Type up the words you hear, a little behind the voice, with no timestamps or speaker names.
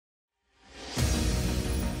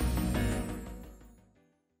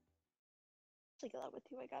Look at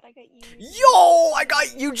what I got. I got you. Yo, I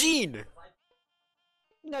got Eugene.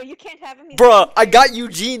 No, you can't have him. Bruh, I got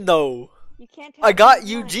Eugene though. You can't have I got him.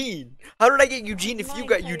 Eugene. How did I get Eugene if you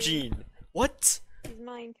got Eugene? What? He's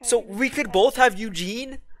mine. So we could both have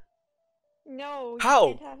Eugene? No.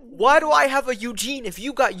 How? Why do I have a Eugene if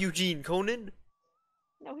you got Eugene, Conan?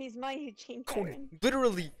 No, he's my Eugene, Conan,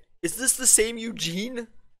 literally. Is this the same Eugene?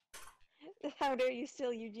 How dare you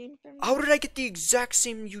steal Eugene from me? How did I get the exact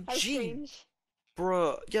same Eugene? How strange.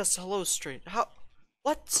 Bruh, yes, hello, strange. How?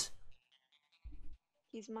 What?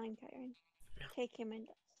 He's mine, Kyron. Take him and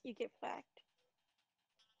you get whacked.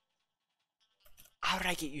 How did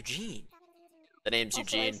I get Eugene? The name's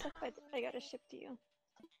Also, Eugene. I gotta ship to you.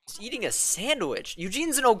 He's eating a sandwich.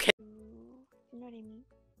 Eugene's an okay. You know what I mean?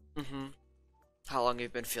 Mm-hmm. How long have you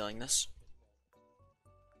been feeling this?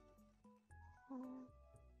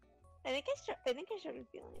 I think I started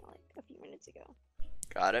feeling it like a few minutes ago.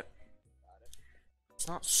 Got it. It's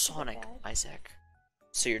not Sonic, Isaac.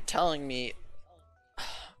 So you're telling me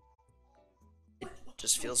it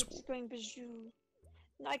just feels. It's going bijou.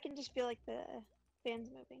 No, I can just feel like the fans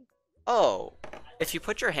moving. Oh, if you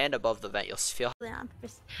put your hand above the vent, you'll feel.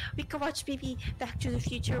 We could watch maybe Back to the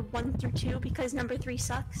Future 1 through 2 because number 3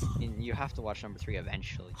 sucks. And you have to watch number 3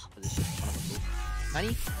 eventually. This is one of the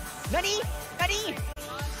Nani? Nani? Nani?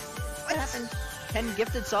 What happened? 10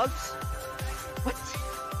 gifted subs? What?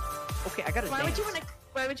 Okay, I gotta Why would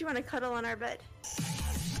you want to cuddle on our bed?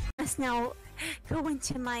 Let's now go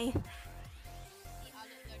into my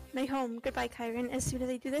home. Goodbye, Kyron. As soon as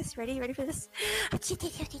I do this, ready for this? Okay.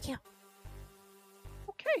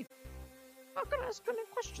 I'm not gonna ask any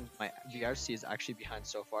questions. My VRC is actually behind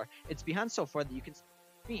so far. It's behind so far that you can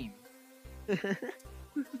stream.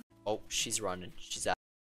 Oh, she's running. She's out.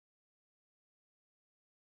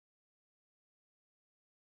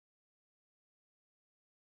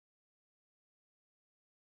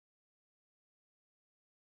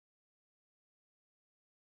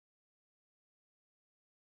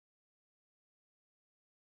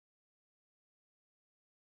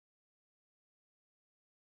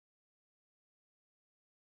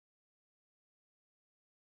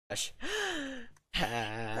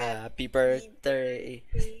 Happy birthday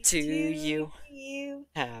to you.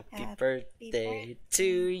 Happy birthday to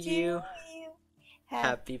you.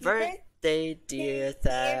 Happy birthday, dear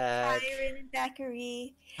Thad.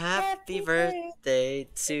 Happy birthday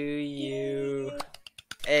to you.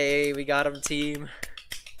 Hey, we got him, team.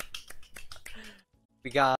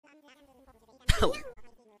 We got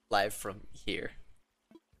live from here.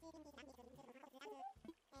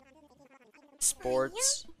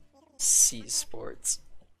 Sports. C Sports.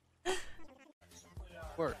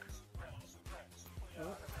 Work.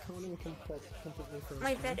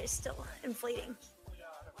 My bed is still inflating.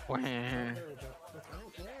 How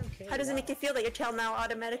does it make you feel that your tail now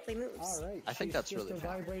automatically moves? Right, I think that's really a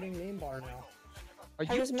vibrating name bar now. Are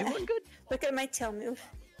you doing good? Look at my tail move.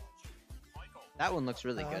 That one looks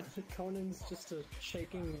really good. Conan's just a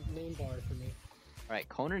shaking name bar for me. Alright,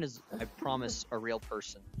 Conan is, I promise, a real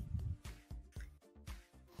person.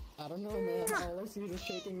 I don't know, man. All I see is a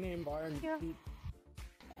shaking name bar, and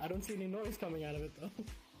I don't see any noise coming out of it, though.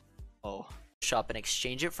 Oh. Shop and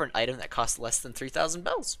exchange it for an item that costs less than 3,000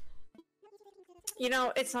 bells. You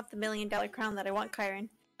know, it's not the $1 million crown that I want, Kyron.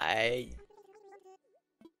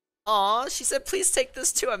 Aw, she said, please take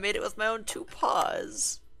this too. I made it with my own 2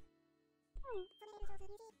 paws.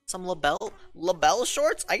 Some label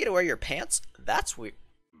shorts? I get to wear your pants? That's weird.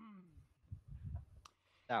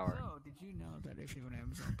 Sour. So, did you know that if you have an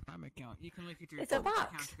Amazon Prime account, you can link it to your It's a Twitch box.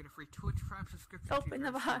 account to get a free Twitch Prime subscription? Open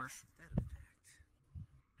the box.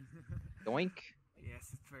 Doink.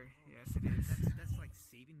 Yes, it's very. Yes, it is. That's like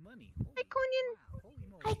saving money. Hi, Conan.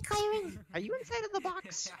 Hi, Kyron. Are you inside of the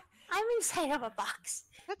box? I'm inside of a box.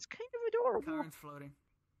 That's kind of adorable. Kyron's floating.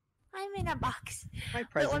 I'm in a box. My Wait,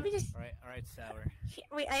 present. let me just. Alright, Sour.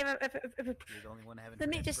 Wait, I have You're the only one having. Let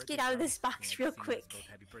me just get out of this box real quick.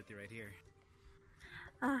 Happy birthday right here.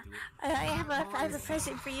 I have a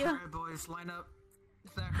present for you. Alright, boys, line up.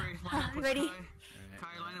 Zachary, line up with Ready?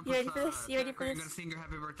 Kai, line up You ready for this? You ready for Zachary, I'm this? gonna sing your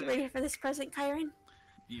happy birthday. You ready for this present, Kyron?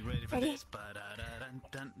 You ready for Ready? this?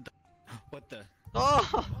 What the?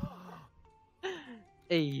 Oh!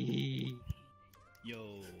 Hey.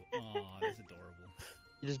 Yo, aw, that's adorable.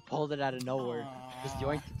 You just pulled it out of nowhere. Just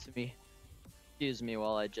yoinked it to me. Excuse me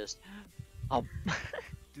while I just. Oh.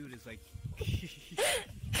 Dude, it's like.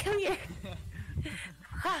 Come here.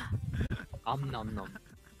 Nom nom.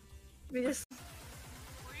 We just.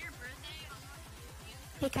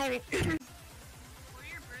 Hey, Kyrie.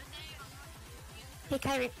 Hey,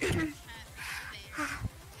 Kyrie.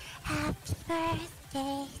 Happy birthday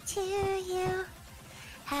birthday to you.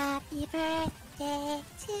 Happy birthday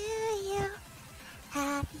to you.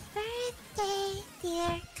 Happy birthday,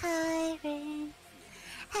 dear Kyron.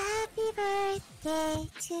 Happy birthday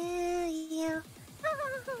to you.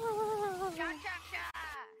 Oh,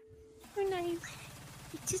 so nice.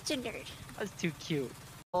 You're just a nerd. That's too cute.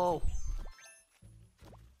 Oh.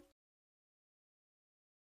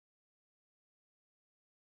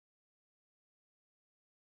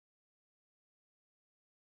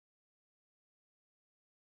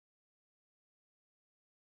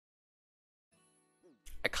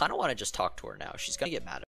 I kind of want to just talk to her now. She's gonna get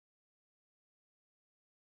mad at me.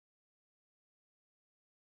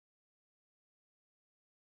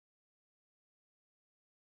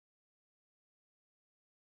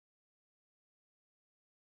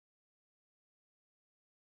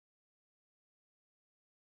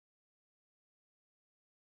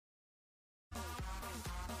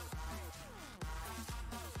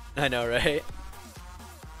 I know, right?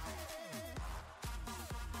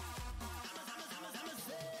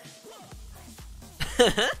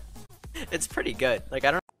 It's pretty good. Like,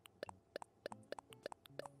 I don't.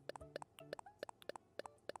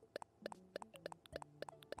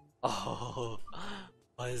 Oh,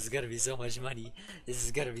 oh, this is gonna be so much money. This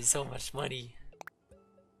is gonna be so much money.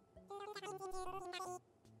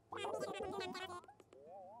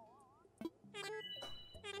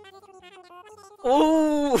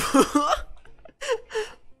 Oh,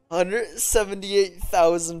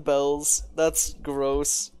 178,000 bells. That's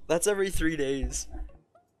gross. That's every 3 days.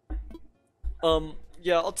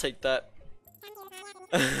 Yeah, I'll take that.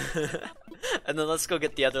 And then let's go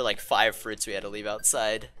get the other like 5 fruits we had to leave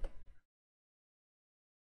outside.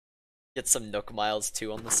 Get some Nook miles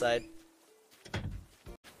too on the side.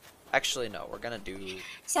 Actually, no, we're gonna do.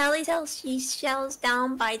 Sally sells seashells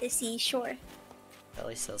down by the seashore.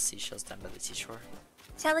 Sally sells seashells down by the seashore.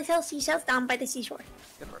 Sally sells seashells down by the seashore.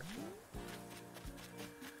 Good work.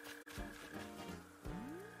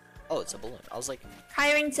 Oh, it's a balloon. I was like,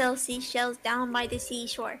 Kyron sells seashells down by the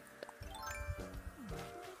seashore.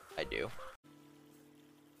 I do.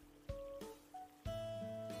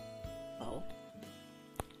 Oh.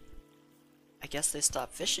 I guess they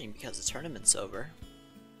stopped fishing because the tournament's over.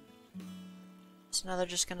 So now they're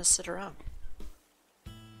just gonna sit around.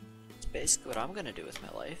 It's basically what I'm gonna do with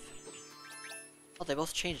my life. Oh, they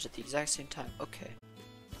both changed at the exact same time. Okay.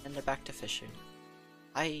 And they're back to fishing.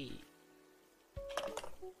 What?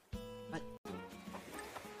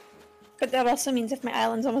 But that also means if my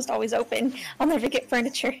island's almost always open, I'll never get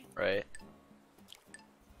furniture. Right.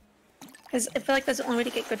 Because I feel like that's the only way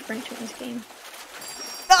to get good furniture in this game.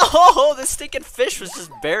 No! The stinking fish was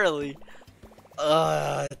just barely.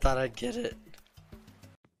 I thought I'd get it.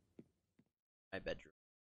 My bedroom.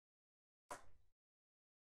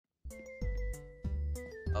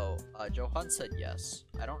 Oh, Johan said yes.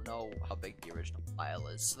 I don't know how big the original file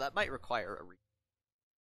is, so that might require a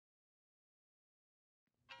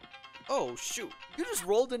Oh shoot, you just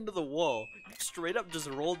rolled into the wall. You straight up just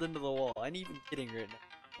rolled into the wall. I ain't even kidding right now.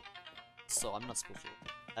 So I'm not supposed to do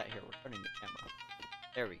that here, we're turning the camera.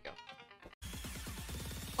 There we go.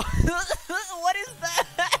 What is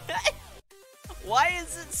that? Why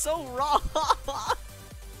is it so wrong?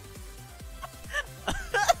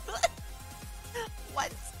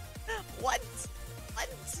 What? What? What?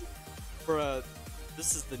 Bruh,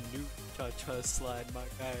 this is the new cha-cha slide, my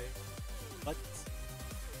guy. What?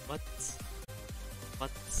 What?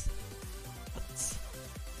 What? What?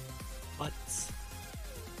 What?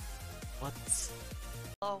 What?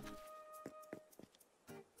 Oh.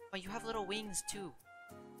 Oh, you have little wings too.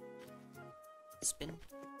 Spin.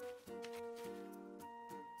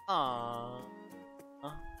 Aww.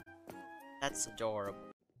 That's adorable.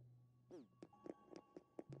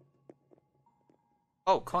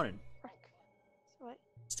 Oh, Conan. What?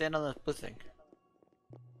 Stand on the blue thing.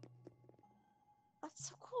 That's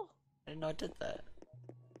so cool. I didn't know I did that.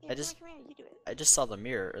 Yeah, just- come here, you do it. I just saw the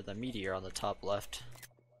mirror, or the meteor on the top left.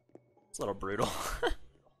 It's a little brutal.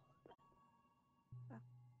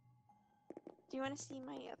 Do you want to see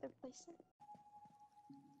my other places?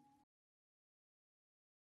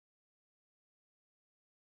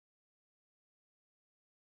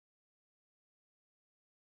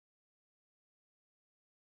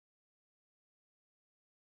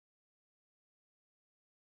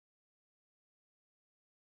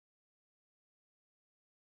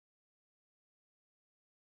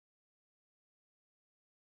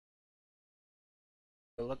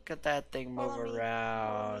 Look at that thing move Follow me.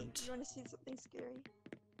 around. Do you want to see something scary?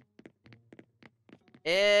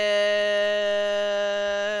 Ew.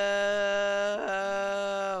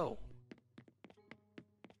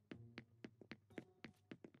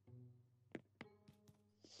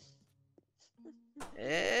 Ew.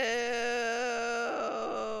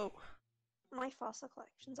 My fossil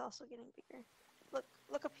collection's also getting bigger.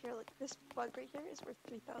 Look up here. Look, this bug right here is worth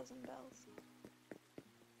 3,000 bells.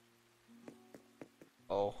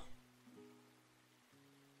 Oh.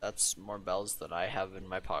 That's more bells than I have in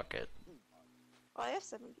my pocket. Well, I have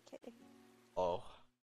 70k. Oh.